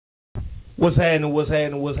What's happening, what's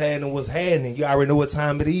happening, what's happening, what's happening? You already know what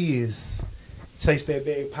time it is. Chase That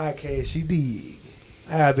Bag Podcast, you dig.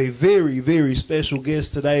 I have a very, very special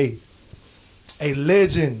guest today. A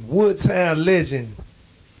legend, Woodtown legend.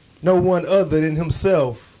 No one other than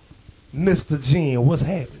himself, MystaGin. What's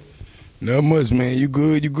happening? Not much, man. You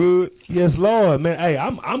good? You good? Yes, Lord, man. Hey,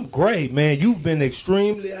 I'm great, man. You've been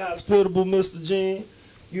extremely hospitable, MystaGin.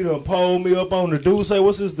 You done pulled me up on the Douce.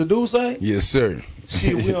 What's this, the Douce? Yes, sir.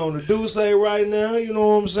 Shit, we on the Douce right now. You know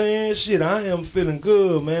what I'm saying? Shit, I am feeling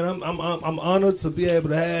good, man. I'm honored to be able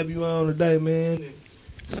to have you on today, man.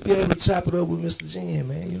 Just be able to chop it up with MystaGin,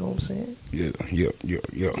 man. You know what I'm saying? Yeah.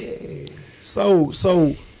 Yeah. So,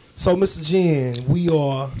 MystaGin, we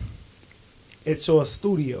are at your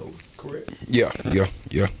studio, correct? Yeah. Okay.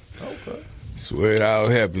 It's where it all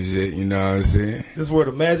happens at, you know what I'm saying? This is where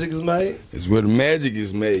the magic is made? It's where the magic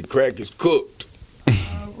is made. Crack is cooked.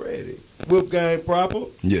 Already. Whip game proper?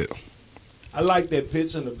 Yeah. I like that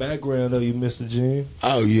picture in the background of you, MystaGin.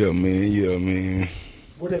 Oh, yeah, man.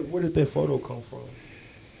 Where did that photo come from?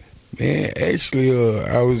 Man, actually,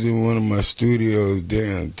 I was in one of my studios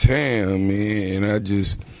downtown, man, and I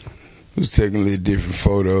just was taking a little different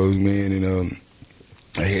photos, man, and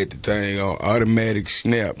I had the thing on automatic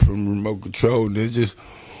snap from remote control, and there's just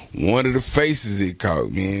one of the faces it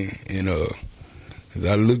caught, man, and as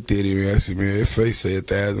I looked at it, I said, man, that face said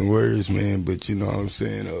 1,000 words, man, but you know what I'm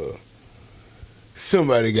saying,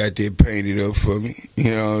 somebody got that painted up for me,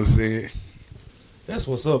 you know what I'm saying? That's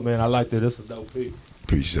what's up, man. I like that. That's a dope pic.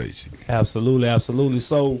 Appreciate you. Absolutely.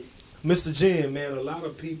 So, MystaGin, man, a lot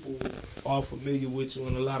of people are familiar with you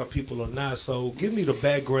and a lot of people are not. So, give me the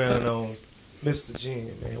background on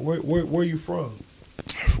MystaGin, man. Where you from?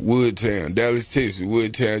 Woodtown, Dallas, Texas.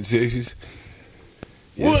 Woodtown, Texas.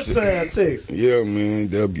 Yes, Woodtown, Texas. Yeah, man.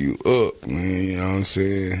 W up, man. You know what I'm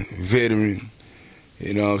saying? Veteran.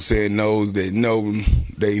 You know what I'm saying? Those that know,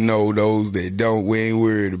 they know. Those that don't, we ain't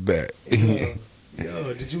worried about.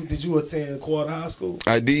 Yeah, did you attend Carter High School?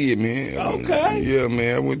 I did, man. Okay. Yeah,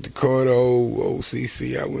 man. I went to Carter,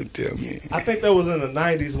 OCC. I went there, man. I think that was in the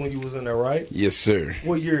 90s when you was in there, right? Yes, sir.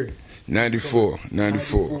 What year? 94.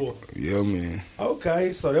 Yeah, man.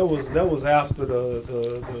 Okay, so that was after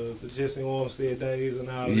the Jesse Armstead days and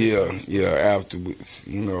all that. Yeah, afterwards.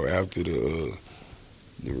 You know, after the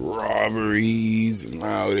robberies and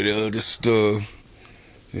all that other stuff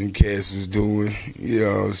and Cass was doing. You know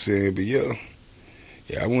what I'm saying? But yeah,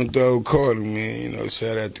 I went to old Carter, man. You know,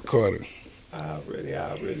 shout out to Carter.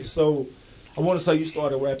 Already. So, I want to say you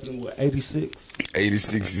started rapping in, 86?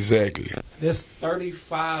 86, exactly. That's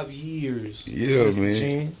 35 years. Yeah,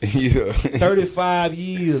 man. Yeah. 35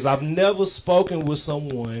 years. I've never spoken with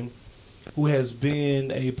someone who has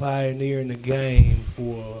been a pioneer in the game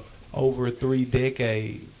for over 3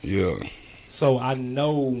 decades. Yeah. So, I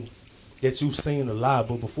know that you've seen a lot,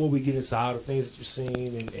 but before we get into all the things that you've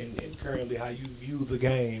seen and currently how you view the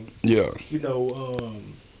game,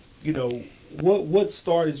 what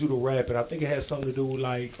started you to rap? And I think it had something to do with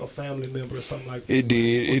like a family member or something like that. It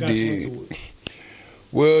did.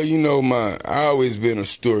 Well, you know, I always been a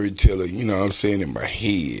storyteller, you know what I'm saying, in my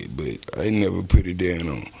head, but I never put it down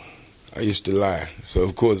on. I used to lie. So,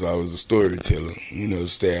 of course, I was a storyteller, you know, to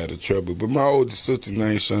stay out of trouble. But my older sister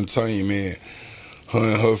named Shantanya, man,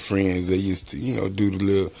 her and her friends, they used to, you know, do the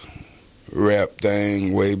little rap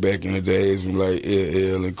thing way back in the days when like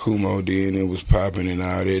LL and Kumo did and it was popping and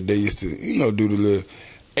all that. They used to, you know, do the little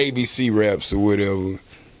ABC raps or whatever.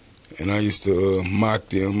 And I used to mock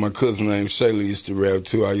them. My cousin named Shayla used to rap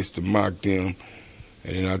too. I used to mock them.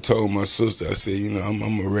 And then I told my sister, I said, you know, I'm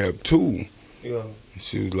going to rap too. Yeah.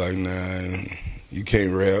 She was like, nah, you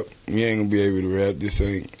can't rap. You ain't going to be able to rap. This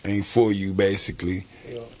ain't for you, basically.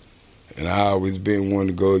 Yeah. And I always been one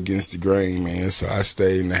to go against the grain, man. So I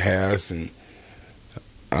stayed in the house and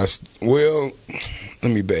let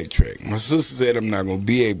me backtrack. My sister said I'm not going to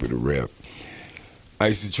be able to rap. I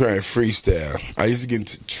used to try and freestyle. I used to get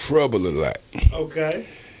into trouble a lot. Okay.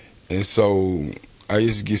 And so I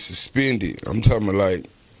used to get suspended. I'm talking about like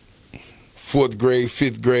 4th grade,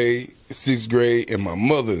 5th grade, 6th grade, and my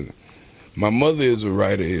mother is a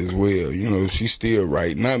writer as well. You know, she still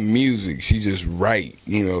write. Not music, she just write,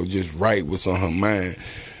 you know, just write what's on her mind.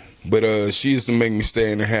 But she used to make me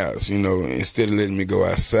stay in the house, you know, instead of letting me go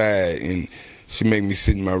outside. And she made me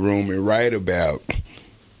sit in my room and write about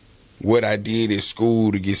what I did at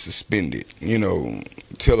school to get suspended. You know,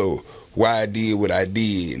 tell her why I did what I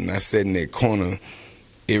did. And I sat in that corner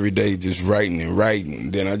every day just writing and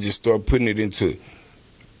writing. Then I just started putting it into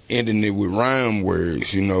ending it with rhyme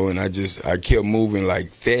words, you know, and I kept moving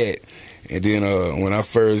like that. And then when I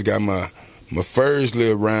first got my my first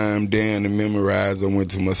little rhyme down to memorize, I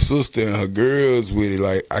went to my sister and her girls with it,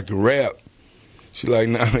 like, I can rap. She like,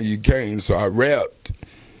 nah, you can't. So I rapped.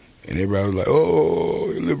 And everybody was like,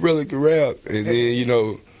 oh, little brother can rap. And then, you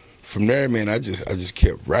know, from there, man, I just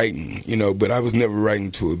kept writing, you know, but I was never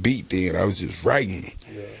writing to a beat then. I was just writing,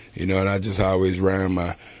 you know, and I just always rhyme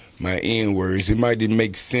my N-words. It might didn't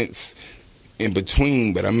make sense in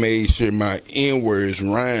between, but I made sure my N-words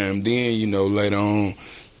rhymed. Then, you know, later on,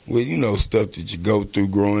 with, you know, stuff that you go through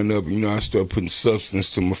growing up, you know, I started putting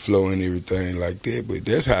substance to my flow and everything like that. But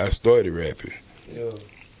that's how I started rapping. Yeah.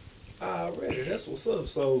 Already, that's what's up.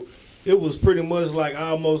 So it was pretty much like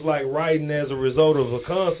almost like writing as a result of a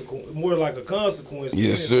consequence, more like a consequence.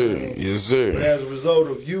 Yes, sir. Yes, sir. But as a result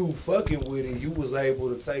of you fucking with it, you was able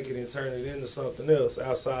to take it and turn it into something else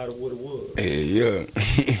outside of what it was. Yeah.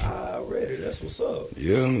 Already, that's what's up.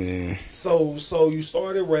 Yeah, man. So you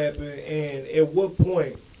started rapping, and at what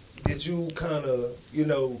point did you kind of, you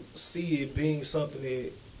know, see it being something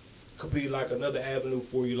that could be like another avenue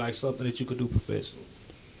for you, like something that you could do professionally?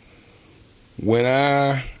 When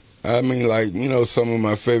I mean, like, you know, some of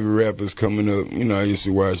my favorite rappers coming up, you know, I used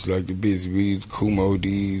to watch, like, the Busy Bees, Kumo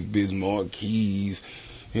D's, Biz Marquis,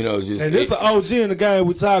 you know, just... And this is an OG in the game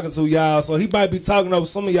we're talking to, y'all, so he might be talking over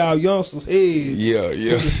some of y'all youngsters' heads. Yeah.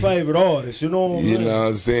 With his favorite artists, you know what I'm saying? You know what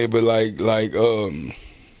I'm saying? But, like,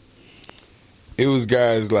 it was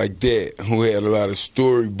guys like that who had a lot of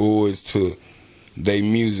storyboards to their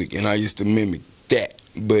music, and I used to mimic that,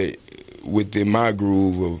 but within my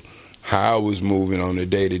groove of how I was moving on the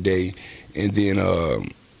day-to-day. And then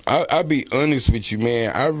I'll be honest with you,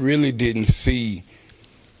 man, I really didn't see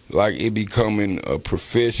like it becoming a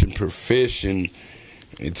profession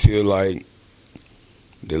until like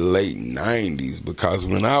the late 90s, because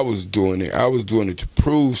when I was doing it to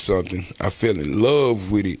prove something. I fell in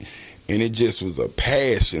love with it, and it just was a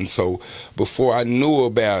passion. So before I knew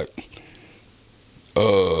about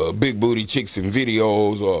big booty chicks and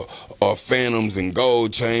videos, or phantoms and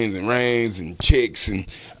gold chains and rings and chicks and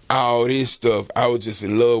all this stuff, I was just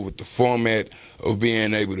in love with the format of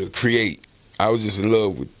being able to create. I was just in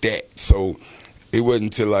love with that. So it wasn't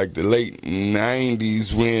until like the late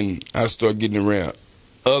 90s when I started getting around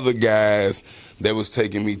other guys that was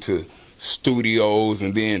taking me to studios,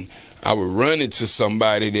 and then I would run into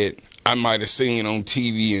somebody that I might have seen on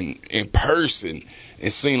TV in person,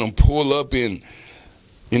 and seen them pull up in,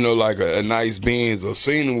 you know, like a nice Benz, or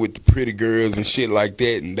seen them with the pretty girls and shit like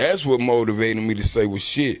that. And that's what motivated me to say, well,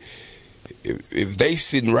 shit, if they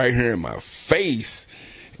sitting right here in my face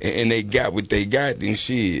and they got what they got, then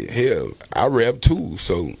shit, hell, I rap too.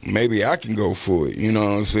 So maybe I can go for it. You know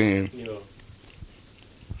what I'm saying? Yeah.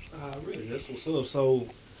 Really, that's what's up. So,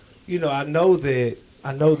 you know, I know that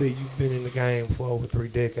you've been in the game for over 3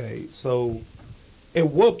 decades. So at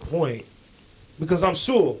what point, because I'm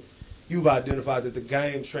sure you've identified that the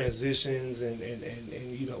game transitions and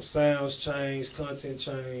you know, sounds change, content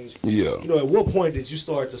change. Yeah. You know, at what point did you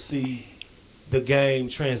start to see the game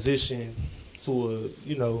transition to a,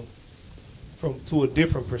 you know, to a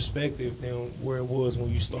different perspective than where it was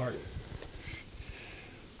when you started?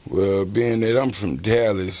 Well, being that I'm from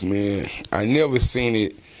Dallas, man, I never seen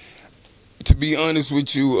it. To be honest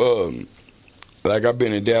with you, like, I've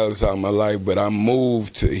been in Dallas all my life, but I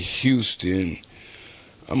moved to Houston.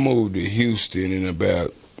 I moved to Houston in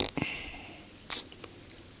about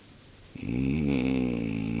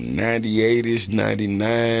 98-ish,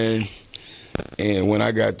 99. And when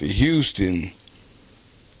I got to Houston,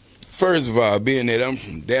 first of all, being that I'm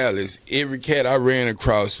from Dallas, every cat I ran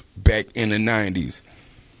across back in the 90s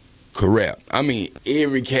could rap. I mean,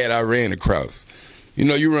 every cat I ran across. You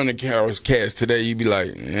know, you run across cats today, you be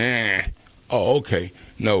like, oh, okay.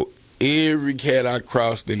 No, every cat I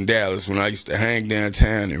crossed in Dallas when I used to hang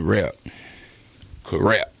downtown and rap could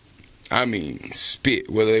rap. I mean, spit.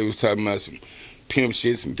 Whether they was talking about some pimp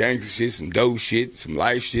shit, some gangster shit, some dope shit, some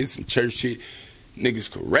life shit, some church shit, niggas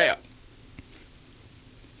could rap.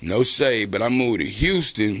 No shade, but I moved to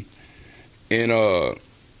Houston, and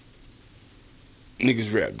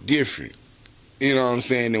niggas rap different. You know what I'm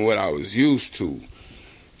saying, than what I was used to.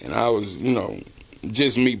 And I was, you know,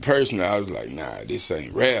 just me personally, I was like, nah, this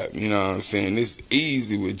ain't rap. You know what I'm saying? This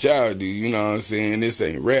easy what y'all do. You know what I'm saying? This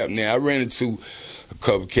ain't rap. Now, I ran into a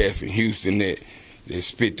couple cats in Houston that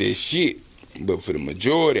spit that shit. But for the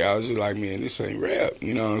majority, I was just like, man, this ain't rap.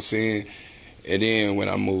 You know what I'm saying? And then when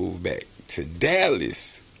I moved back to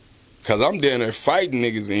Dallas, because I'm down there fighting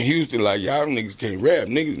niggas in Houston like, y'all niggas can't rap.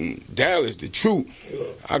 Niggas in Dallas, the truth.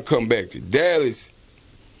 I come back to Dallas,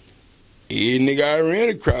 every nigga I ran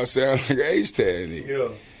across sound like an H-Town nigga. Yeah.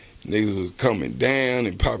 Niggas was coming down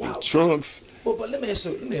and popping trunks. Well, but let me ask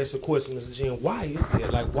you a question, Mr. Jim. Why is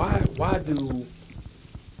that? Like, why do?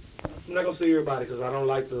 I'm not gonna say everybody because I don't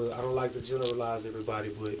like to generalize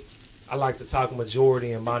everybody, but I like to talk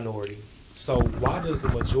majority and minority. So why does the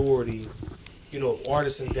majority, of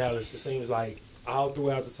artists in Dallas, it seems like all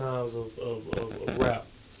throughout the times of rap,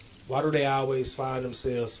 why do they always find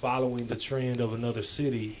themselves following the trend of another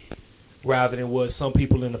city rather than what some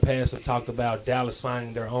people in the past have talked about, Dallas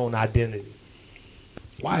finding their own identity?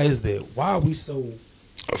 Why is that? Why are we so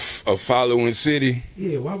A following city?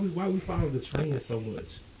 Yeah, why we follow the trend so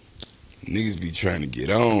much? Niggas be trying to get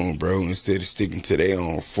on, bro, instead of sticking to their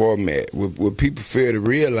own format. What people fail to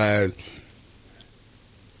realize,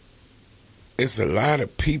 it's a lot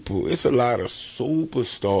of people, it's a lot of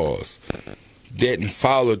superstars that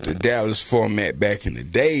followed the Dallas format back in the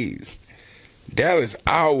days. Dallas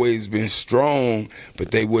always been strong,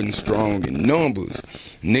 but they wasn't strong in numbers.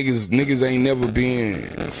 Niggas ain't never been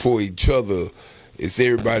for each other. It's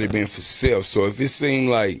everybody been for self. So if it seemed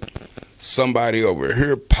like somebody over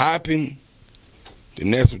here popping,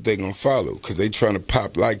 then that's what they gonna follow, because they trying to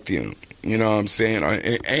pop like them. You know what I'm saying?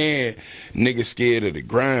 And niggas scared of the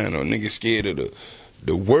grind, or niggas scared of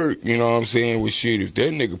the work. You know what I'm saying? With shit, if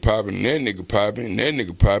that nigga popping, and that nigga popping, and that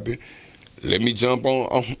nigga popping, let me jump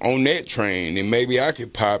on that train, and maybe I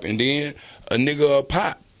could pop, and then a nigga will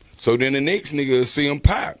pop. So then the next nigga will see him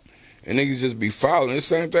pop, and niggas just be following. The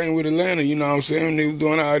same thing with Atlanta, you know what I'm saying? They was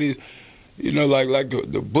doing all this, like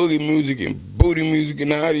the boogie music and booty music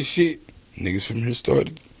and all this shit. Niggas from here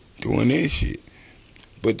started doing that shit.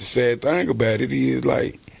 But the sad thing about it is,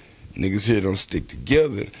 like, niggas here don't stick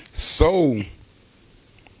together. So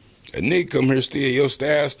a nigga come here, steal your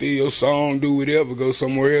style, steal your song, do whatever, go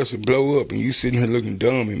somewhere else and blow up, and you sitting here looking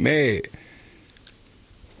dumb and mad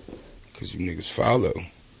because you niggas follow.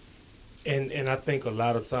 And I think a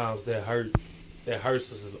lot of times that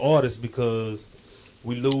hurts us as artists, because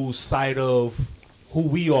we lose sight of who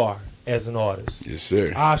we are as an artist. Yes,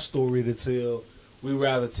 sir. Our story to tell. We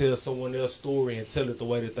rather tell someone else's story and tell it the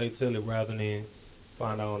way that they tell it rather than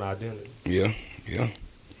find our own identity. Yeah, you're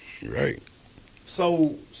right.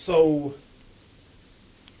 So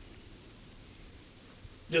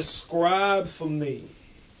describe for me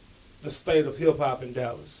the state of hip hop in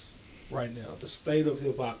Dallas right now. The state of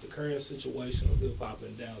hip hop, the current situation of hip hop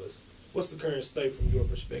in Dallas. What's the current state from your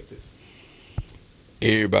perspective?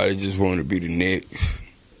 Everybody just want to be the next.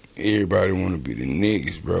 Everybody want to be the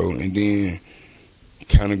next, bro. And then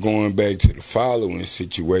kind of going back to the following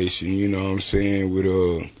situation, you know what I'm saying, with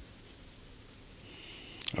I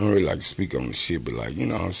don't really like to speak on the shit, but like, you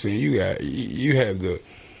know what I'm saying, you have the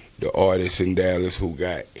artists in Dallas who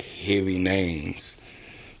got heavy names,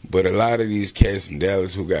 but a lot of these cats in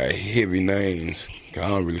Dallas who got heavy names, I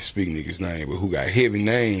don't really speak niggas' name, but who got heavy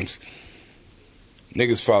names,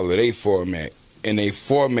 niggas follow their format, and they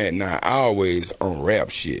format not always on rap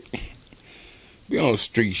shit. We on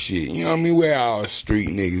street shit, you know what I mean? We're all street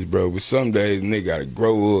niggas, bro, but some days nigga gotta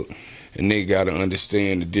grow up and they gotta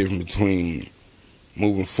understand the difference between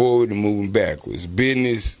moving forward and moving backwards.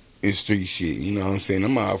 Business and street shit, you know what I'm saying?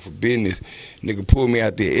 I'm out for business. Nigga pull me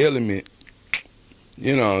out the element,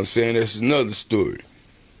 you know what I'm saying? That's another story.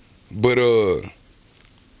 But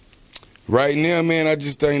right now, man, I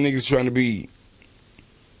just think niggas trying to be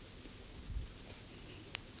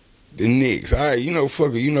the Knicks. All right,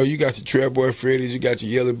 fuck it. You got your Trap Boy Freddy's, you got your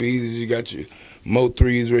Yellow Beezes, you got your Mo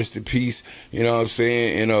 3s, rest in peace. You know what I'm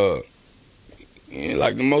saying? And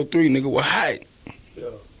like the Mo 3 nigga was hot. Yeah.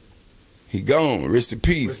 He gone. Rest in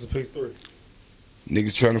peace. Rest in peace 3.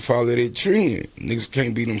 Niggas trying to follow that trend. Niggas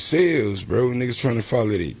can't be themselves, bro. Niggas trying to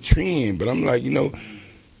follow that trend. But I'm like,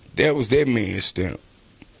 that was that man's stamp.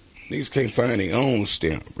 Niggas can't find their own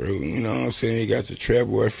stamp, bro. You know what I'm saying? You got the Trap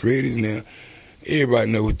Boy Freddy's now.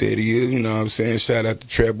 Everybody know what that is, you know what I'm saying? Shout out to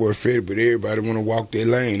Trap Boy Freddy, but everybody want to walk that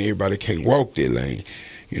lane. Everybody can't walk that lane.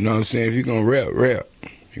 You know what I'm saying? If you're going to rap.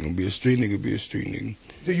 If you're going to be a street nigga, be a street nigga.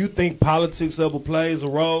 Do you think politics ever plays a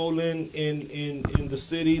role in the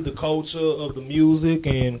city, the culture of the music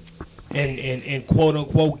and quote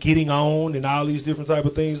unquote getting on and all these different type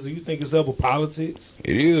of things? Do you think it's ever politics?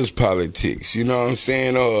 It is politics, you know what I'm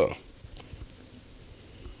saying?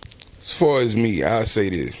 As far as me, I'll say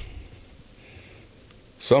this.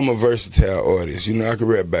 So I'm a versatile artist. I can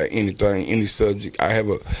rap about anything, any subject. I have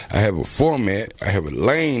a format. I have a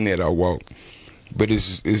lane that I walk. But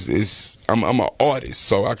I'm an artist,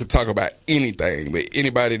 so I can talk about anything. But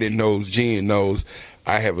anybody that knows Gin knows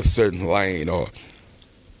I have a certain lane or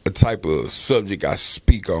a type of subject I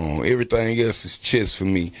speak on. Everything else is chess for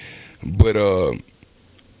me. But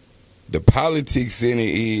the politics in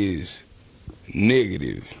it is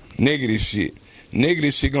negative shit.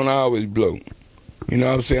 Negative shit gonna always blow. You know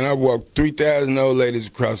what I'm saying? I walked 3,000 old ladies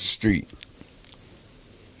across the street.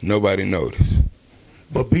 Nobody noticed.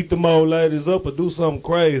 But beat them old ladies up or do something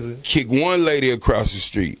crazy. Kick one lady across the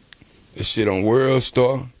street. That shit on World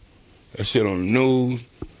Star. That shit on the news.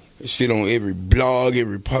 That shit on every blog,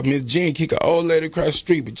 every pop. Miss Jean kick an old lady across the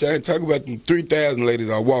street. But y'all ain't talking about them 3,000 ladies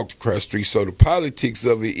I walked across the street. So the politics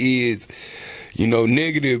of it is, you know,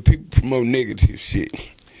 negative. People promote negative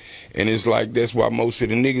shit. And it's like that's why most of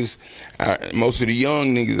the niggas, most of the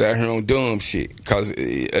young niggas out here on dumb shit. Because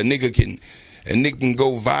a nigga can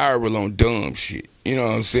go viral on dumb shit. You know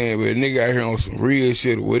what I'm saying? But a nigga out here on some real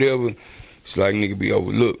shit or whatever, it's like nigga be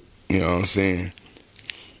overlooked. You know what I'm saying?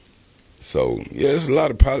 So, yeah, there's a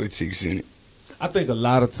lot of politics in it. I think a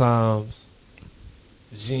lot of times,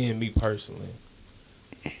 G and me personally,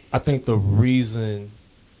 I think the reason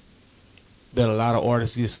that a lot of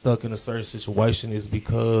artists get stuck in a certain situation is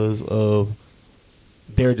because of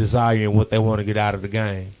their desire and what they want to get out of the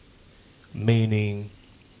game. Meaning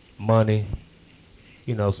money,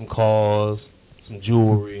 you know, some cars, some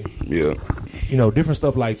jewelry. Yeah. You know, different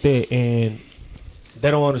stuff like that. And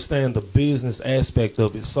they don't understand the business aspect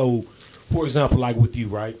of it. So, for example, like with you,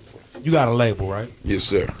 right? You got a label, right? Yes,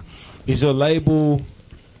 sir. Is your label,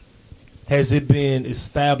 has it been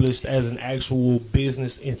established as an actual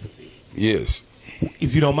business entity? Yes.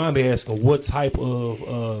 If you don't mind me asking, what type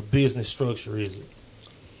of business structure is it?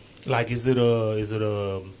 Like, is it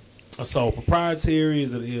a sole proprietary?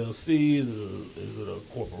 Is it an LLC? Is it a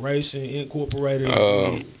corporation, incorporated?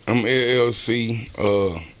 I'm LLC.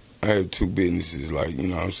 I have two businesses, like, you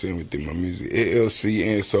know what I'm saying, within my music.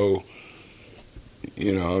 LLC, and so,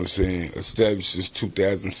 you know what I'm saying, established since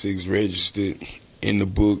 2006, registered in the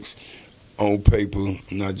books, on paper. I'm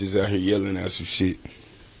not just out here yelling at some shit.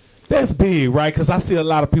 That's big, right? Because I see a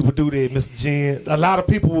lot of people do that, Mr. Jen. A lot of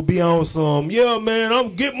people will be on some, yeah, man,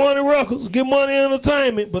 I'm Get Money Records, Get Money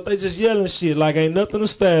Entertainment, but they just yelling shit like ain't nothing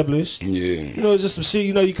established. Yeah. You know, it's just some shit,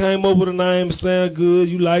 you know, you came up with a name, it sound good,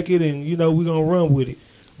 you like it, and, you know, we're going to run with it.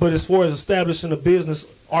 But as far as establishing a business,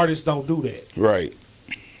 artists don't do that. Right.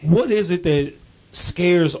 What is it that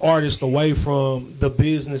scares artists away from the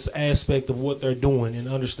business aspect of what they're doing and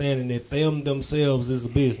understanding that them themselves is a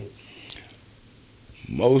business?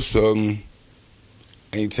 Most of them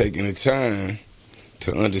ain't taking the time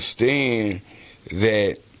to understand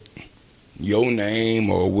that your name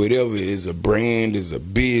or whatever is a brand, is a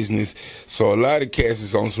business. So a lot of cats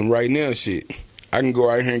is on some right now shit. I can go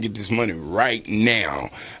out here and get this money right now.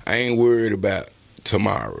 I ain't worried about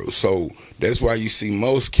tomorrow. So that's why you see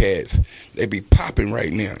most cats, they be popping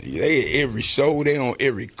right now. They at every show, they on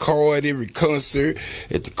every card, every concert,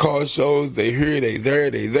 at the car shows, they here, they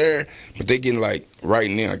there, but they getting like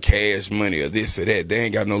right now cash money or this or that. They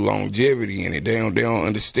ain't got no longevity in it. They don't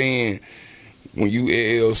understand when you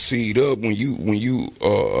LLC'd up, when you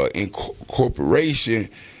in corporation,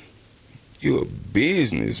 you a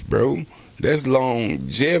business, bro. That's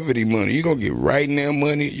longevity money. You gonna get right now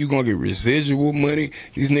money. You gonna get residual money.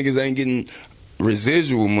 These niggas ain't getting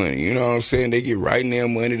residual money. You know what I'm saying? They get right now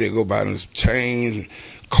money. They go buy them chains and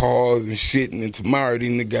cars and shit. And then tomorrow, these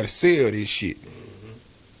niggas gotta sell this shit.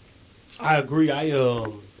 I agree.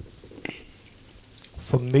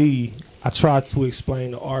 For me, I try to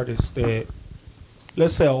explain to artists that,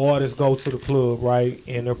 let's say an artist go to the club, right,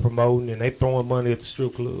 and they're promoting and they throwing money at the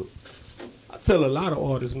strip club. Tell a lot of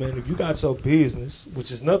artists, man, if you got your business,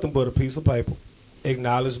 which is nothing but a piece of paper,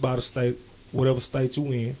 acknowledged by the state, whatever state you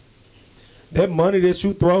in, that money that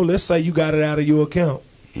you throw, let's say you got it out of your account,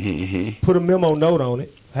 put a memo note on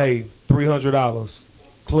it, hey, $300,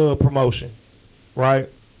 club promotion, right?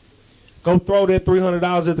 Go throw that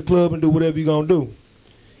 $300 at the club and do whatever you're going to do.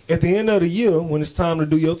 At the end of the year, when it's time to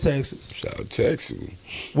do your taxes, Child taxable.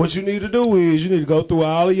 What you need to do is you need to go through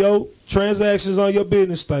all of your transactions on your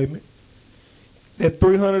business statement. That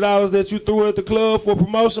 $300 that you threw at the club for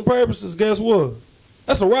promotion purposes, guess what?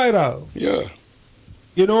 That's a write-off. Yeah.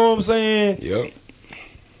 You know what I'm saying? Yep.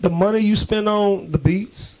 The money you spend on the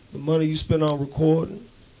beats, the money you spend on recording,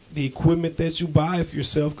 the equipment that you buy if you're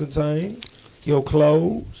self-contained, your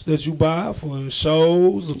clothes that you buy for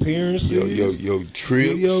shows, appearances, your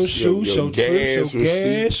trips, your shoes, your trips, your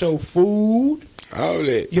gas, your food, all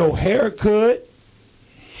that, your haircut.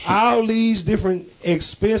 All these different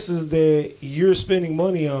expenses that you're spending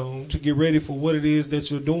money on to get ready for what it is that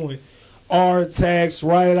you're doing are tax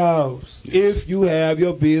write-offs if you have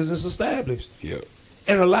your business established. Yep.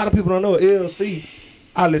 And a lot of people don't know LLC.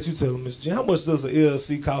 I'll let you tell them, Mr. G. How much does an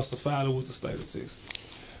LLC cost to file it with the state of Texas?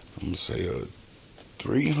 I'm going to say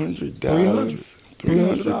 $300.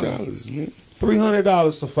 $300, man.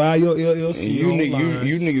 $300 to file your LLC.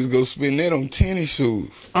 You niggas go spend that on tennis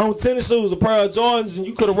shoes. On tennis shoes, a pair of Jordans, and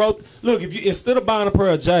you could have wrote. Look, if you instead of buying a pair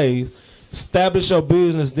of J's, establish your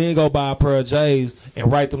business, then go buy a pair of J's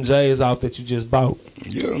and write them J's out that you just bought.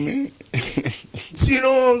 You know what I mean? You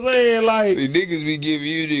know what I'm saying? Like, see, niggas be giving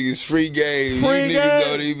you niggas free game. You niggas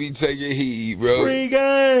don't even be taking heed, bro. Free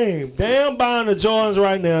game. Damn, buying the Jordans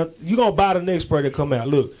right now. You gonna buy the next pair that come out.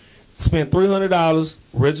 Look, spend $300,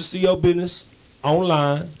 register your business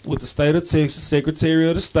online with the state of Texas, Secretary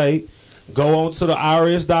of the State. Go on to the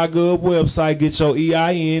IRS.gov website, get your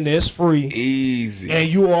EIN. That's free. Easy. And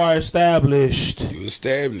you are established. You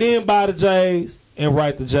established. Then buy the J's and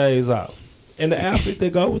write the J's out. And the outfit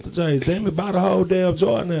that go with the J's. Damn it, buy the whole damn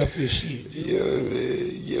Jordan outfit shit. Yeah,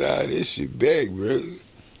 man. Get out of this shit back, bro.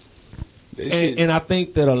 And I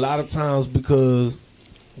think that a lot of times because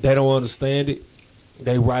they don't understand it,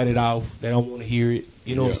 they write it off. They don't want to hear it.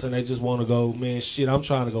 You know what I'm saying? They just want to go, man, shit, I'm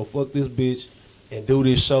trying to go fuck this bitch and do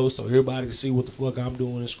this show so everybody can see what the fuck I'm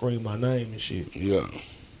doing and scream my name and shit. Yeah.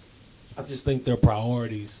 I just think their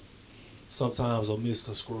priorities sometimes are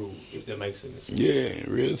misconstrued, if that makes sense. Yeah,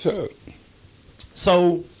 real talk.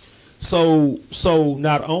 So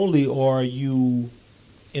not only are you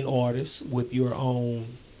an artist with your own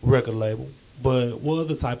record label, but what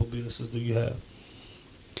other type of businesses do you have?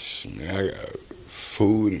 Man, I got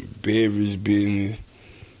food and beverage business,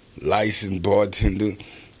 licensed bartender,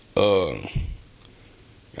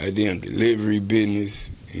 goddamn delivery business.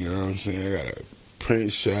 You know what I'm saying? I got a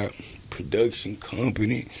print shop, production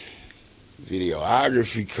company,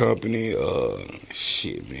 videography company.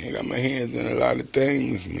 Shit, man, I got my hands in a lot of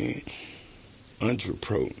things, man.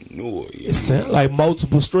 Entrepreneur. It sounds like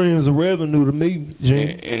multiple streams of revenue to me, Jim.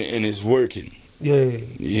 And it's working. Yeah.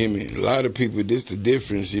 You hear me? A lot of people, this the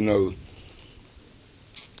difference, you know.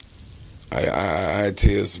 I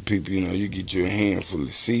tell some people, you know, you get your handful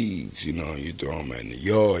of seeds, you know, you throw them in the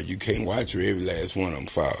yard. You can't watch where every last one of them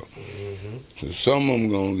fall. Mm-hmm. So some of them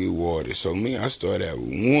going to get watered. So me, I start out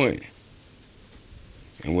with one.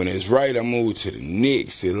 And when it's right, I move to the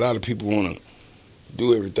next. See, a lot of people want to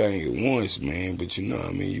do everything at once, man. But you know what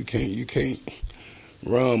I mean? You can't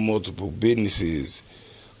run multiple businesses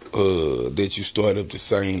that you start up the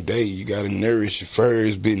same day. You got to nourish your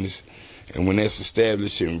first business. And when that's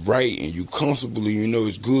established and right and you comfortable and you know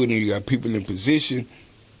it's good and you got people in position,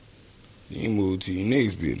 you move to your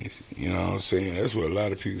next business. You know what I'm saying? That's where a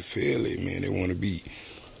lot of people fail at, man. They want to be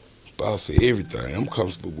boss of everything. I'm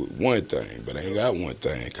comfortable with one thing, but I ain't got one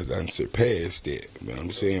thing because I'm surpassed that. But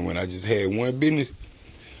I'm saying when I just had one business,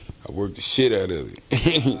 I worked the shit out of it.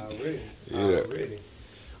 Already.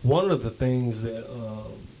 One of the things that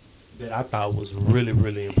I thought was really,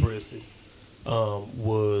 really impressive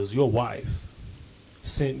was your wife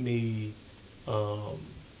sent me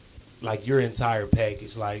like your entire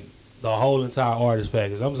package, like the whole entire artist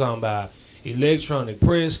package. I'm talking about electronic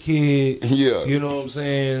press kit, you know what I'm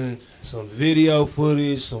saying, some video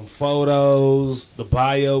footage, some photos, the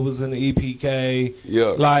bio was in the EPK.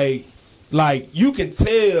 Like you can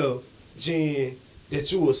tell, Jen,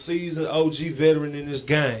 that you a seasoned OG veteran in this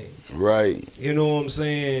game. Right. You know what I'm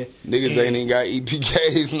saying? Niggas ain't even got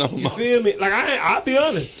EPKs no more. You feel me? Like I'll be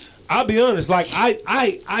honest. Like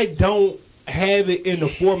I don't have it in the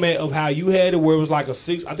format of how you had it, where it was like I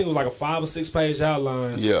think it was like a 5 or 6 page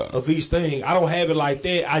outline of each thing. I don't have it like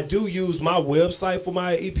that. I do use my website for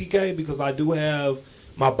my EPK because I do have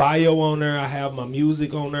my bio on there. I have my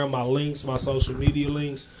music on there, my links, my social media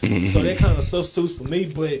links. Mm-hmm. So that kind of substitutes for me,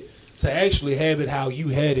 but to actually have it how you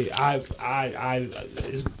had it, I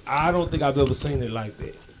don't think I've ever seen it like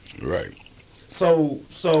that. Right. So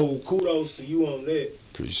kudos to you on that.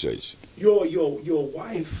 Appreciate you. Your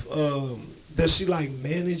wife, does she like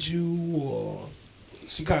manage you, or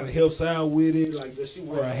she kind of helps out with it? Like, does she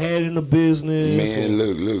wear a hat in the business? Man,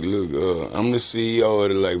 look. I'm the CEO of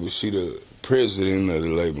the label. She the president of the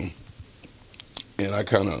label, and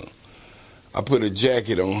I put a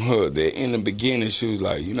jacket on her that in the beginning she was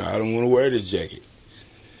like, you know, I don't want to wear this jacket,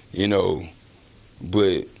 you know,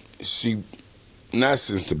 but she, not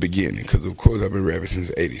since the beginning, because of course I've been rapping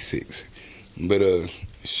since '86, but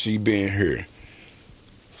she been here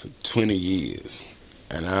for 20 years,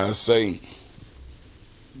 and I say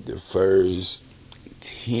the first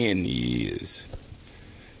 10 years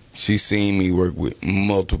she seen me work with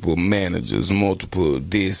multiple managers, multiple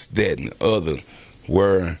this, that, and the other,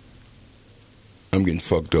 where I'm getting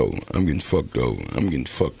fucked over.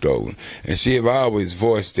 And she have always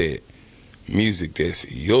voiced that music,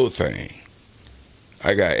 that's your thing.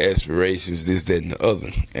 I got aspirations, this, that, and the other.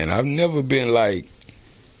 And I've never been like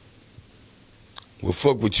well,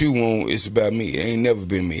 fuck what you want, it's about me. It ain't never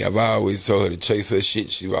been me. I've always told her to chase her shit.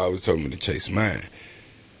 She always told me to chase mine.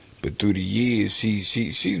 But through the years,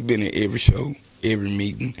 she's been at every show, every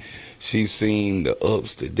meeting. She's seen the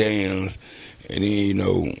ups, the downs. And then, you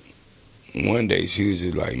know, one day she was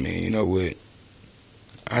just like, man, you know what?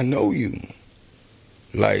 I know you.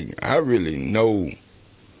 Like, I really know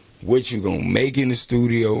what you gonna make in the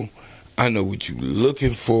studio. I know what you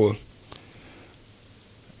looking for.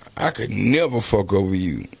 I could never fuck over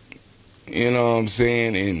you. You know what I'm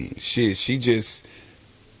saying? And shit, she just,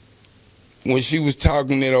 when she was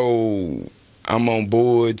talking that old, I'm on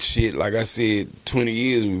board shit, like I said, 20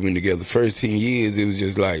 years we've been together. First 10 years, it was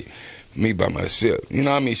just like me by myself. You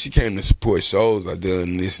know what I mean? She came to support shows. I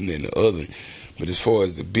done this and then the other. But as far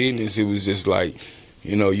as the business, it was just like,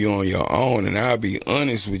 you know, you on your own. And I'll be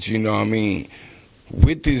honest with you, you know what I mean?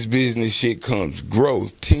 With this business shit comes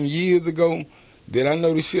growth. 10 years ago, did I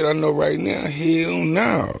know the shit I know right now? Hell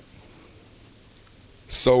no.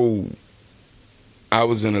 So I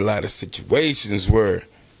was in a lot of situations where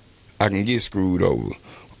I can get screwed over.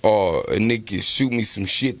 Or a nigga shoot me some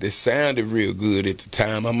shit that sounded real good at the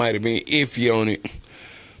time. I might have been iffy on it,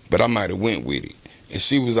 but I might have went with it. And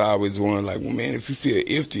she was always one like, well, man, if you feel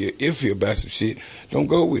iffy about some shit, don't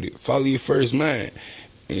go with it. Follow your first mind.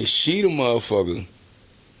 And she the motherfucker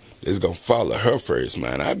that's going to follow her first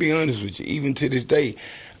mind. I'll be honest with you. Even to this day,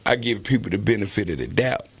 I give people the benefit of the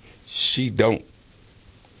doubt. She don't.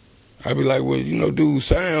 I be like, well, you know, dude,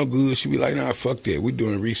 sound good. She be like, nah, fuck that. We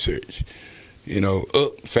doing research. You know,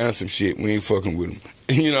 found some shit. We ain't fucking with him.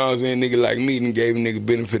 You know what I'm saying? Nigga like me done gave a nigga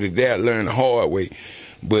benefit of that, learned the hard way.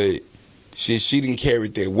 But shit, she didn't carry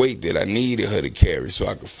that weight that I needed her to carry so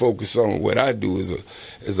I could focus on what I do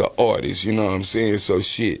as a artist. You know what I'm saying? So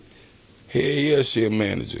shit, hell yeah, she a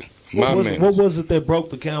manager. What was it that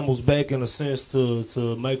broke the camel's back in a sense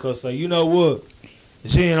to make her say, you know what?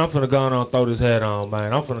 Jen, I'm finna go on and throw this hat on,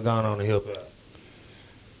 man. I'm finna go on and help out.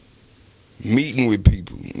 Meeting with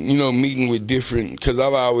people, you know, meeting with different, because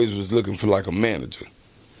I've always was looking for like a manager.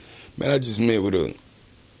 Man, I just met with a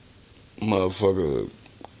motherfucker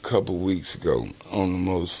a couple weeks ago on the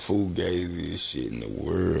most fugaziest shit in the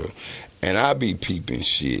world. And I be peeping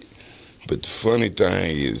shit. But the funny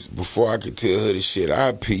thing is, before I could tell her the shit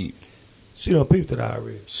I peep, she done peeped it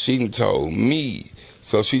already. She done told me.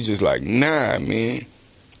 So she just like, nah, man,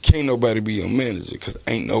 can't nobody be your manager because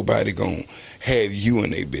ain't nobody gonna have you in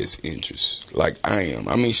their best interest like I am.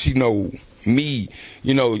 I mean, she know me,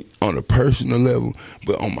 you know, on a personal level,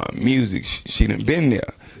 but on my music, she done been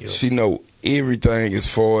there. Yep. She know everything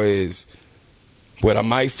as far as what I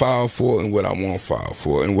might file for and what I won't file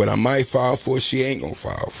for. And what I might file for, she ain't gonna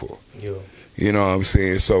file for. Yeah. You know what I'm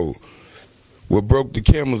saying? So what broke the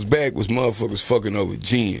camel's back was motherfuckers fucking over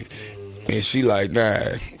Jen. And she like, nah,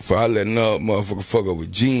 if I let another motherfucker fuck over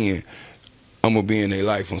Jen, I'm gonna be in their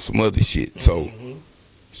life on some other shit. So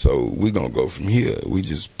we gonna go from here. We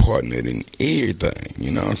just partnered in everything.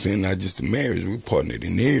 You know what I'm saying? Not just the marriage, we partnered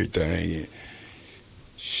in everything. And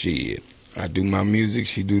shit, I do my music,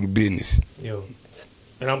 she do the business. Yeah.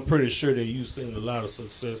 And I'm pretty sure that you've seen a lot of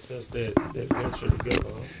success since that venture together,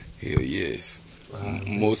 huh? Hell yes.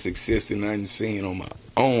 More success than I done seen on my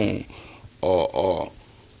own. Or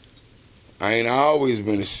I ain't always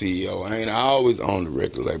been a CEO. I ain't always on the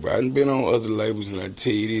record label. I done been on other labels, and I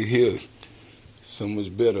tell you this here, so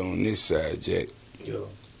much better on this side, Jack. Yeah.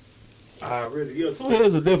 Yeah, two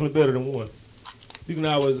heads are definitely better than one. You can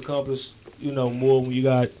always accomplish, you know, more when you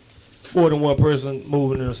got more than one person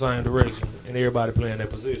moving in the same direction and everybody playing their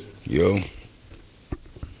position. Yo.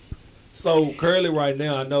 So currently right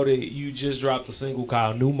now, I know that you just dropped a single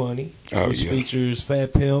called New Money, which features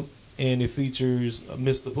Fat Pimp and it features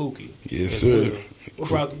Mr. Pookie. Yes, sir.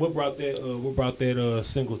 What brought that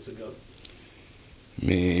single together?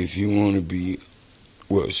 Man, if you want to be,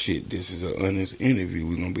 well, shit, this is an honest interview.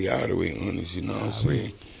 We're going to be all the way honest, you know what I'm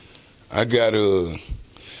saying?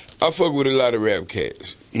 I fuck with a lot of rap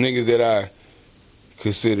cats. Niggas that I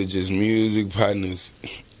consider just music partners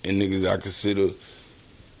and niggas I consider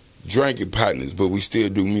drinking partners, but we still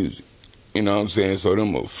do music. You know what I'm saying? So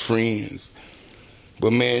them are friends.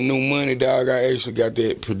 But man, New Money, dog, I actually got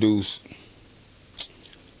that produced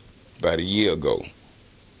about a year ago.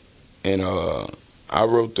 And I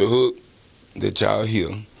wrote the hook that y'all hear,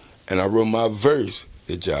 and I wrote my verse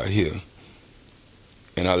that y'all hear.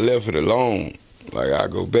 And I left it alone. Like, I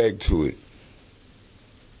go back to it.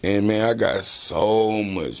 And man, I got so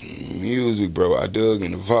much music, bro. I dug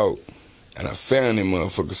in the vault, and I found them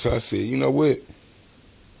motherfuckers. So I said, you know what?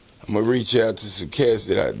 I'm gonna reach out to some cats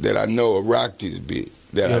that I know will rock this bit.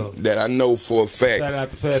 that I know for a fact. Shout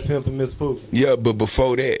out to Fat Pimp and Mr. Pookie. Yeah, but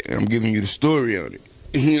before that, I'm giving you the story on it.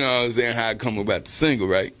 You know what I'm saying? How I come about the single,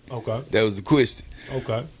 right? Okay. That was the question.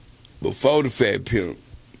 Okay. Before the Fat Pimp,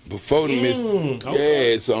 before the Mr.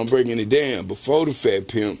 Okay. Yeah, so I'm breaking it down. Before the Fat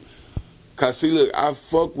Pimp, cause see, look, I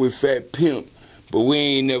fuck with Fat Pimp, but we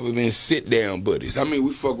ain't never been sit down buddies. I mean,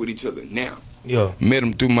 we fuck with each other now. Yeah. Met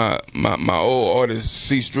him through my old artist,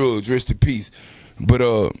 C Struggs, rest in peace. But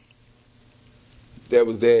that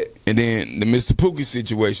was that. And then the Mr. Pookie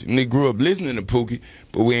situation. They grew up listening to Pookie,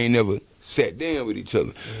 but we ain't never sat down with each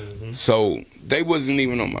other. Mm-hmm. So they wasn't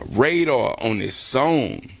even on my radar on this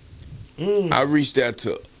song. I reached out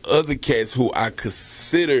to other cats who I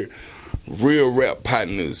consider real rap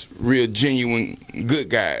partners, real genuine good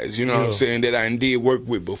guys, you know what I'm saying, that I did work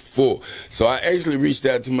with before. So I actually reached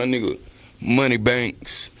out to my nigga Money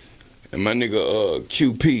Banks and my nigga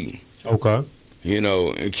QP. Okay. You know,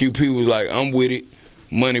 and QP was like, I'm with it.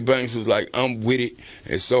 Money Banks was like, I'm with it.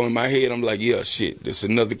 And so in my head, I'm like, yeah, shit, that's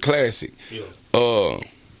another classic. Yeah.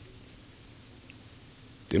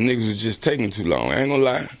 Them niggas was just taking too long. I ain't gonna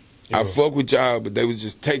lie. Yeah. I fuck with y'all, but they was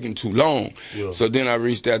just taking too long. Yeah. So then I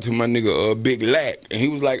reached out to my nigga Big Lack, and he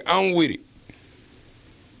was like, I'm with it.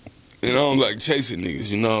 And I don't like chasing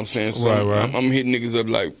niggas, you know what I'm saying? So right. I'm hitting niggas up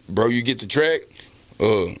like, bro, you get the track,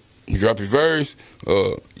 you drop your verse,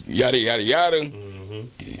 yada, yada, yada. Mm-hmm.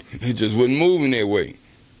 It just wasn't moving that way.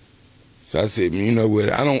 So I said, you know what,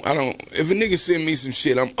 I don't, if a nigga send me some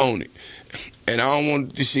shit, I'm on it. And I don't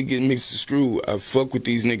want this shit get mixed and screwed. I fuck with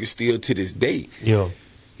these niggas still to this day. Yeah.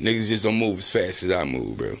 Niggas just don't move as fast as I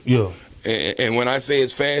move, bro. Yeah. And when I say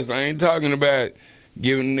it's fast, I ain't talking about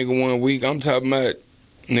giving a nigga 1 week. I'm talking about,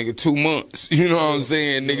 nigga, 2 months. You know what I'm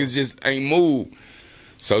saying? Niggas just ain't moved.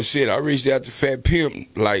 So shit, I reached out to Fat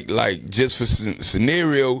Pimp, like just for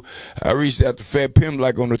scenario, I reached out to Fat Pimp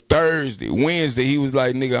like on a Thursday. Wednesday, he was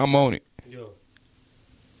like, nigga, I'm on it.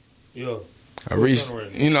 Yeah. I reached,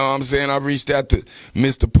 you know what I'm saying? I reached out to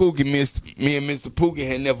Mr. Pookie. Me and Mr. Pookie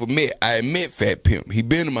had never met. I had met Fat Pimp. He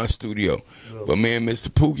been in my studio. Yeah. But me and Mr.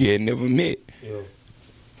 Pookie had never met. Yeah.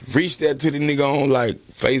 Reached out to the nigga on like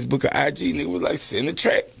Facebook or IG. Nigga was like, send a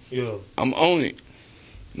track. Yeah. I'm on it.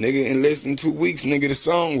 Nigga, in less than 2 weeks, nigga, the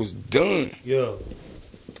song was done. Yeah.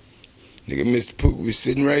 Nigga, Mr. Pookie was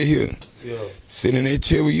sitting right here. Yeah. Sitting in that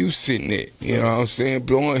chair where you sitting at. You know what I'm saying?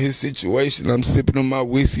 Blowing his situation. I'm sipping on my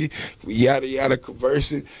whiskey. Yada, yada,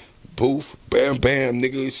 conversing. Boof. Bam, bam.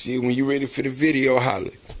 Nigga, shit. When you ready for the video,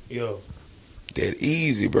 holler. Yeah. That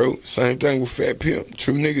easy, bro. Same thing with Fat Pimp.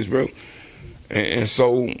 True niggas, bro. And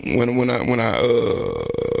so when I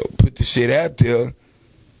put the shit out there,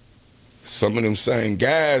 some of them same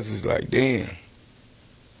guys is like, damn,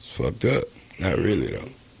 it's fucked up. Not really though,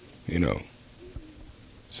 you know.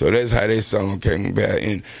 So that's how that song came about.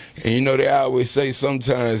 And you know, they always say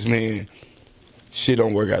sometimes, man, shit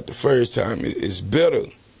don't work out the first time. It's better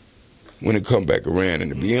when it come back around.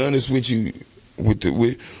 And to be honest with you, with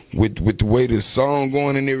the way the song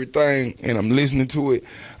going and everything, and I'm listening to it,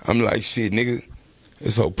 I'm like, shit, nigga,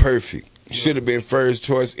 this whole perfect. Should have been first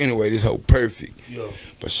choice anyway. This whole perfect. Yeah.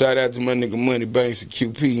 But shout out to my nigga Money Banks and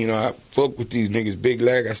QP. You know, I fuck with these niggas. Big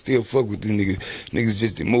Lag, I still fuck with these niggas. Niggas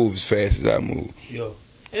just didn't move as fast as I move. Yeah.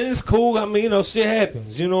 And it's cool. I mean, you know, shit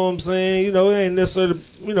happens. You know what I'm saying? You know, it ain't necessarily,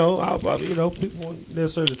 you know, people won't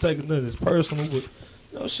necessarily take it nothing as personal, but,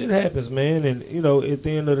 you know, shit happens, man. And, you know, at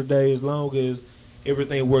the end of the day, as long as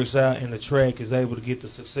everything works out and the track is able to get the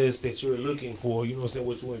success that you're looking for, you know what I'm saying,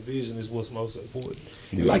 what you envision is what's most important.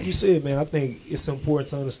 Yeah. Like you said, man, I think it's important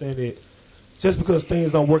to understand that just because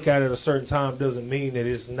things don't work out at a certain time doesn't mean that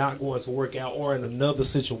it's not going to work out or in another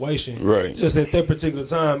situation. Right. Just at that particular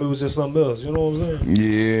time, it was just something else. You know what I'm saying?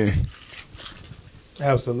 Yeah.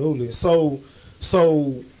 Absolutely. So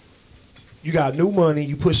you got New Money,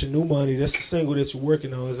 you pushing New Money. That's the single that you're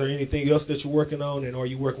working on. Is there anything else that you're working on, and are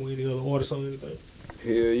you working with any other artists on anything?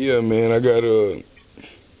 Yeah, man. I got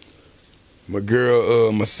my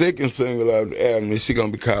girl, my second single out of the album, and she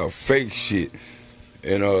gonna be called Fake Shit.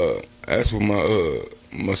 And that's with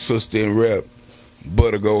my sister in rap,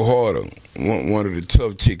 Butter Go Harder, one of the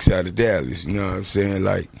tough chicks out of Dallas. You know what I'm saying?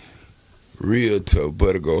 Like real tough.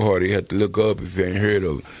 Butter Go Harder. You have to look up if you ain't heard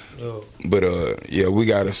of it. Oh. But yeah, we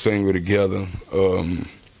got a single together.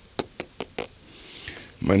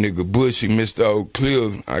 My nigga Bushy, Mr. Oak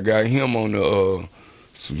Cliff, I got him on the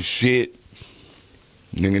some shit.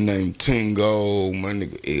 Nigga named Tingo, my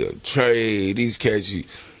nigga L Trade. These cats you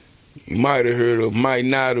might have heard of, might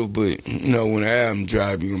not have, but you know, when the album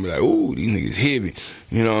drop, you're gonna be like, ooh, these niggas heavy.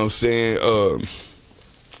 You know what I'm saying?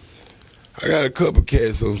 I got a couple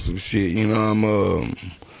cats on some shit, you know.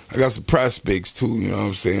 I got some prospects too, you know what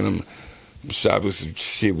I'm saying? I'm shopping some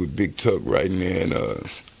shit with Big Tuck right now in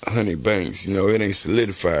Honey Banks. You know, it ain't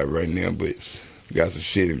solidified right now, but got some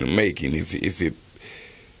shit in the making. If it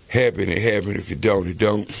happen, it happen. If it don't, it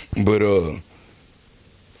don't. But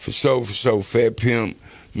for sure, Fat Pimp,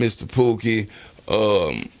 Mr. Pookie,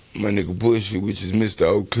 my nigga Bushy, which is Mr.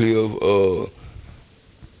 Oak Cliff,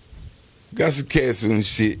 got some cats and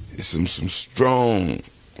shit, some strong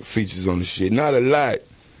features on the shit. Not a lot,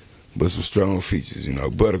 but some strong features, you know.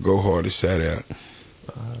 Butter Go Hard, a shout out.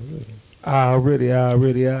 Already.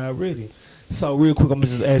 So real quick, I'm gonna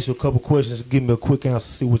just ask you a couple questions. Give me a quick answer,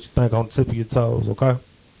 see what you think on the tip of your toes, okay?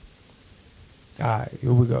 Alright,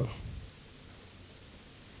 here we go.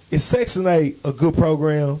 Is Section 8 a good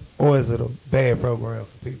program or is it a bad program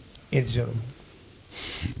for people in general?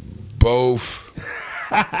 Both.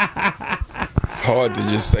 It's hard to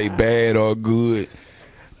just say bad or good.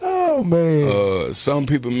 Oh, man. Some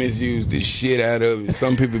people misuse the shit out of it.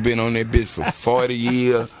 Some people been on that bitch for 40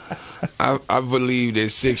 years. I believe that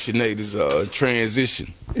Section 8 is a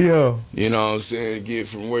transition. Yeah. You know what I'm saying? Get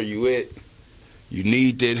from where you at. You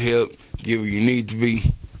need that help. Get where you need to be.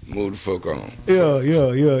 Move the fuck on. Yeah.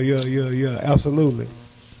 Absolutely.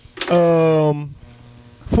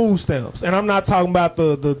 Food stamps, and I'm not talking about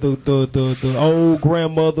the old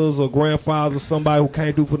grandmothers or grandfathers, somebody who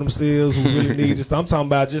can't do for themselves, who really need this. I'm talking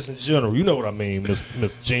about just in general. You know what I mean,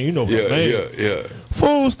 Mr. Gene. You know what I mean. Yeah.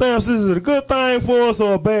 Food stamps, is it a good thing for us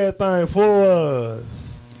or a bad thing for us?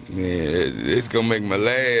 Man, it's gonna make my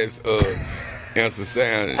last answer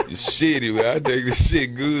sound shitty, but I think this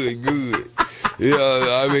shit good. You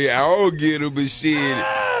know, I mean, I don't get it, but shit,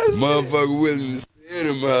 motherfucker willing to send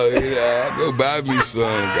them out. You know, I go buy me some,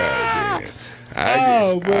 goddamn.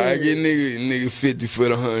 I get nigga 50 for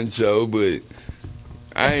the huncho, but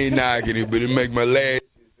I ain't knocking it, but it make my last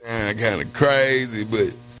shit sound kind of crazy,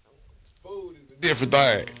 but food is a different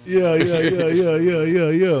thing. Yeah.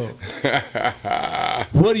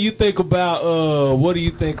 What do you think about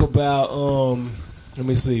let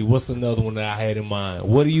me see, what's another one that I had in mind?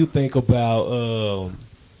 What do you think about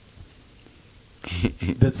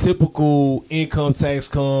the typical income tax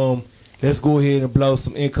come, let's go ahead and blow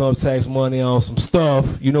some income tax money on some stuff.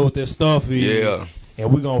 You know what that stuff is. Yeah.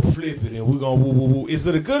 And we're going to flip it and we're going to woo. Is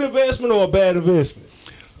it a good investment or a bad investment?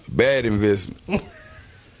 Bad investment.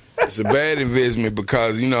 It's a bad investment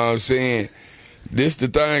because, you know what I'm saying, this the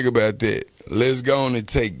thing about that. Let's go on and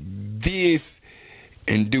take this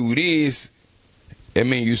and do this. That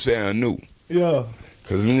mean you sound new. Yeah.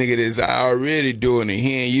 Because the nigga that's already doing it,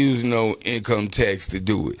 he ain't using no income tax to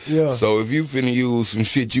do it. Yeah. So if you finna use some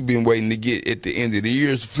shit you been waiting to get at the end of the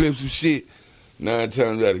year to flip some shit, 9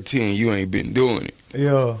 times out of 10 you ain't been doing it.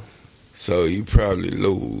 Yeah. So you probably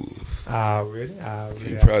lose. Already.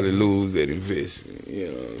 You probably lose that investment. You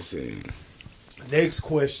know what I'm saying? Next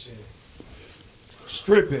question.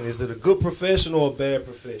 Stripping, is it a good profession or a bad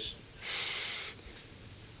profession?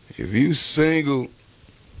 If you single,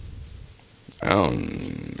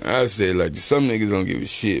 I say like some niggas don't give a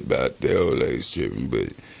shit about their old lady stripping,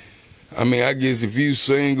 but I mean, I guess if you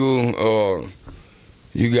single or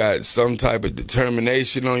you got some type of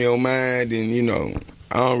determination on your mind, then you know,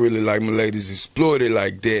 I don't really like my ladies exploited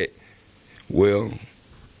like that. Well,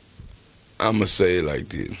 I'ma say it like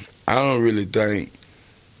this. I don't really think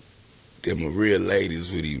them real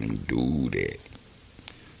ladies would even do that.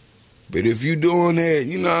 But if you doing that,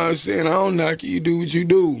 you know what I'm saying, I don't knock you, do what you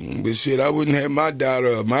do. But shit, I wouldn't have my daughter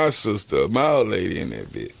or my sister or my old lady in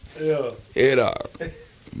that bit. Yeah. At all.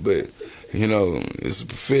 But, you know, it's a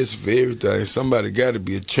profession for everything. Somebody got to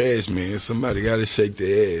be a trash man. Somebody got to shake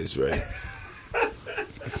their ass, right?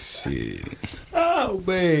 Shit. Oh,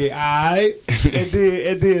 man. All right.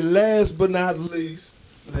 and then last but not least,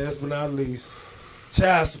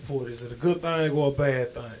 child support. Is it a good thing or a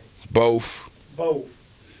bad thing? Both.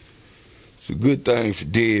 It's a good thing for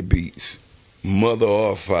deadbeats, mother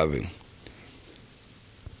or father.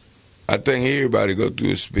 I think everybody go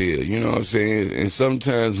through a spell, you know what I'm saying? And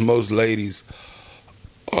sometimes most ladies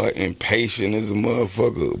are impatient as a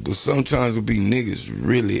motherfucker, but sometimes it'll be niggas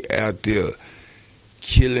really out there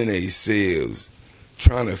killing themselves,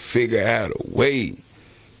 trying to figure out a way,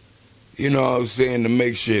 you know what I'm saying, to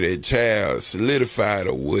make sure that child solidified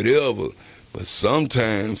or whatever. But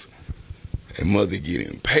sometimes a mother get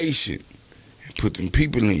impatient and put them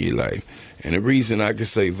people in your life. And the reason I can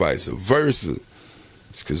say vice versa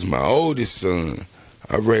is because my oldest son,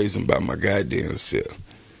 I raised him by my goddamn self.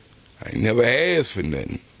 I ain't never asked for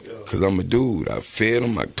nothing because I'm a dude. I fed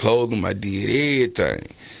him, I clothed him, I did everything.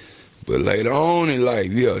 But later on in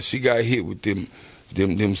life, yeah, she got hit with them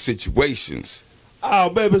situations. Oh,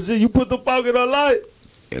 baby, see, you put the fog in her life?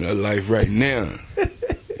 In her life right now.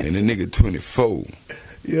 And the nigga 24.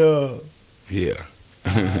 Yeah. Yeah.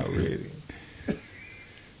 Already.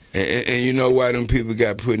 And you know why them people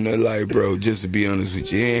got put in their life, bro? Just to be honest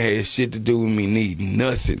with you, it ain't had shit to do with me need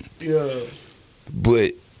nothing. Yeah.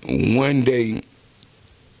 But one day,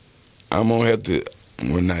 I'm gonna have to,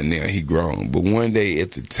 well, not now, he grown, but one day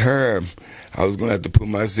at the time, I was gonna have to put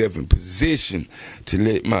myself in position to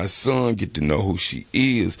let my son get to know who she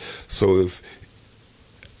is. So if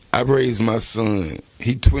I raised my son,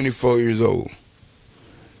 he 24 years old,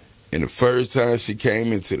 and the first time she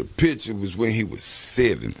came into the picture was when he was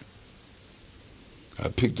 7. I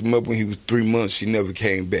picked him up when he was 3 months. She never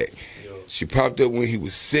came back. Yo. She popped up when he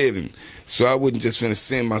was 7. So I wasn't just finna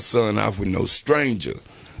send my son off with no stranger.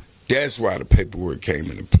 That's why the paperwork came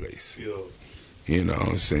into place. Yo. You know what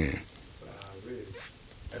I'm saying? Already.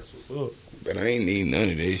 That's what's up. But I ain't need none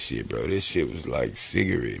of that shit, bro. This shit was like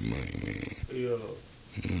cigarette money, man. Yo.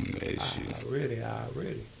 That shit.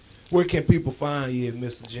 Already. Where can people find you,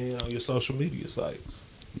 MystaGin, on your social media sites?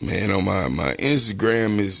 Man, on my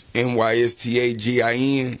Instagram is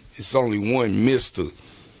MystaGin. It's only one Mr.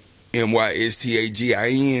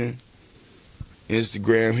 MystaGin.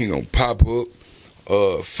 Instagram, he gonna pop up.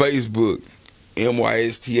 Facebook,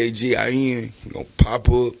 MystaGin, he gonna pop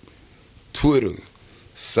up. Twitter,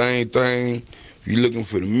 same thing. If you're looking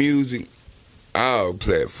for the music, all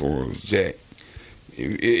platforms, Jack.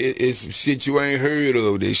 It's some shit you ain't heard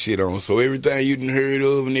of this shit on. So everything you done heard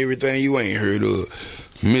of and everything you ain't heard of,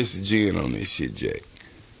 MystaGin on this shit, Jack.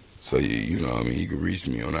 So you know what I mean, you can reach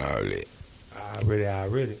me on all that.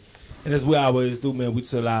 Already. And as we always do, man, we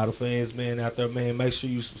tell all the fans, man, out there, man, make sure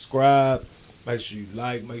you subscribe, make sure you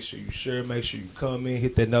like, make sure you share, make sure you comment,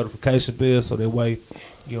 hit that notification bell so that way,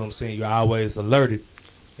 you know what I'm saying, you're always alerted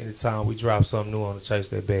anytime we drop something new on the Chase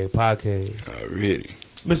That Bag podcast. Already.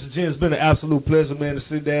 MystaGin, it's been an absolute pleasure, man, to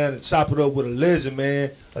sit down and chop it up with a legend,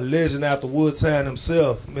 man. A legend out the Woodtown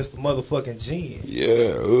himself, Mr. Motherfucking Gin.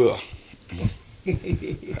 Yeah,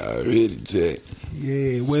 Already, Jack.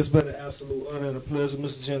 Yeah, well, it's been an absolute honor and a pleasure,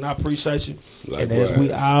 Mr. I appreciate you. Likewise. And as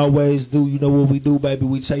we always do, you know what we do, baby?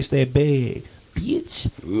 We chase that bag, bitch.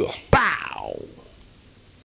 Ugh. Bye.